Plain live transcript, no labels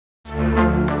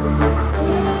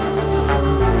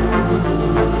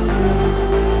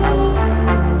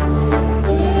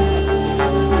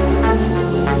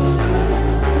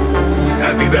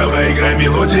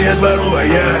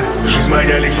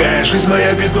лихая, жизнь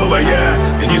моя бедовая.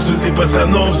 Не суди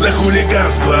пацанов за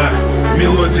хулиганство.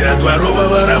 Мелодия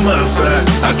дворового романса.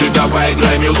 А ты давай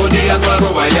играй, мелодия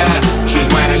дворовая.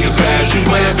 Жизнь моя лихая, жизнь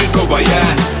моя бедовая.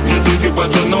 Не суди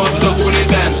пацанов за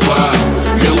хулиганство.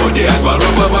 Мелодия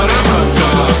дворового романса.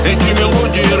 Эти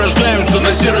мелодии рождаются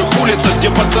на серых улицах, где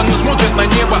пацаны смотрят на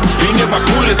небо и небо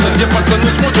хмурится, где пацаны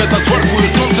смотрят на сварку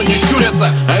и солнце не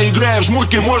щурятся, а играя в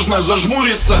жмурки можно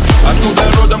зажмуриться. Откуда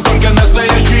родом только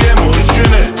настоящие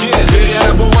мужчины,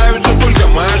 переобуваются только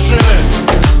машины,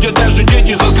 где даже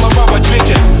дети за слова в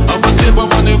ответе, а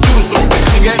востребованный курс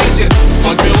как сигарете.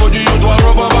 Под мелодию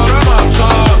дворового романса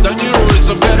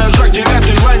тонируется в гаражах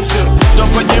 9-й лансер. Там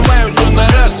поднимаются на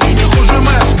раз и не хуже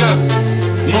маска,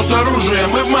 но с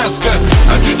оружием и в масках.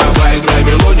 А ты давай играй,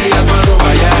 мелодия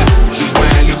дворовая. Жизнь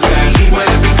моя лихая, жизнь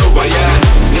моя бедовая.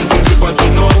 Не суди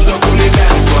пацанов за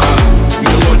хулиганство.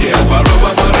 Мелодия дворового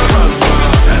романса.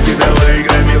 А ты давай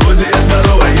играй, мелодия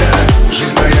дворовая.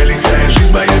 Жизнь моя лихая,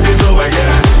 жизнь моя бедовая.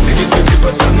 Не суди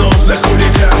пацанов за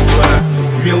хулиганство.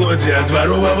 Мелодия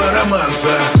дворового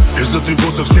романса. Из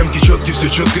атрибутов семки четкие, все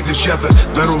четко, девчата.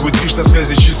 Дворовый движ на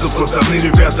связи, чисто пацаны,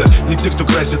 ребята. Не те, кто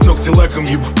красит ногти лаком,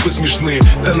 ебут смешные.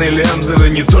 Тоннели андера,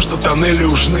 не то что тоннели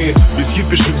ушные. Без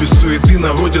кипиша, без суеты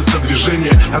наводятся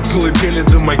движения. От колыбели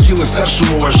до могилы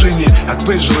старшим уважение. От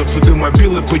пейджеров и до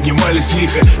мобилы поднимались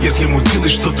лихо. Если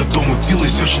мутилось что-то, то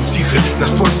мутилось очень тихо. На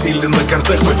спорте или на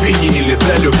картах по пене или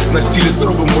далю. На стиле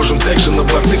строгом можем также на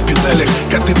блатных педалях.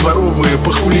 Коты дворовые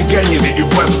похулиганили и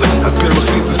баста. От первых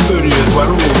лиц историю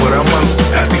дворового романса.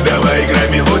 А ты давай играй,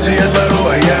 мелодия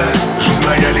дворовая. Жизнь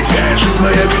моя лихая, жизнь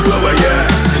моя бедовая.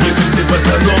 Не суди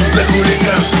пацанов за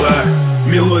хулиганство.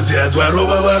 Мелодия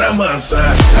дворового романса.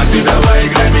 А ты давай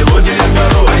играй, мелодия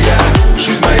дворовая.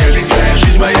 Жизнь моя лихая,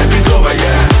 жизнь моя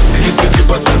бедовая.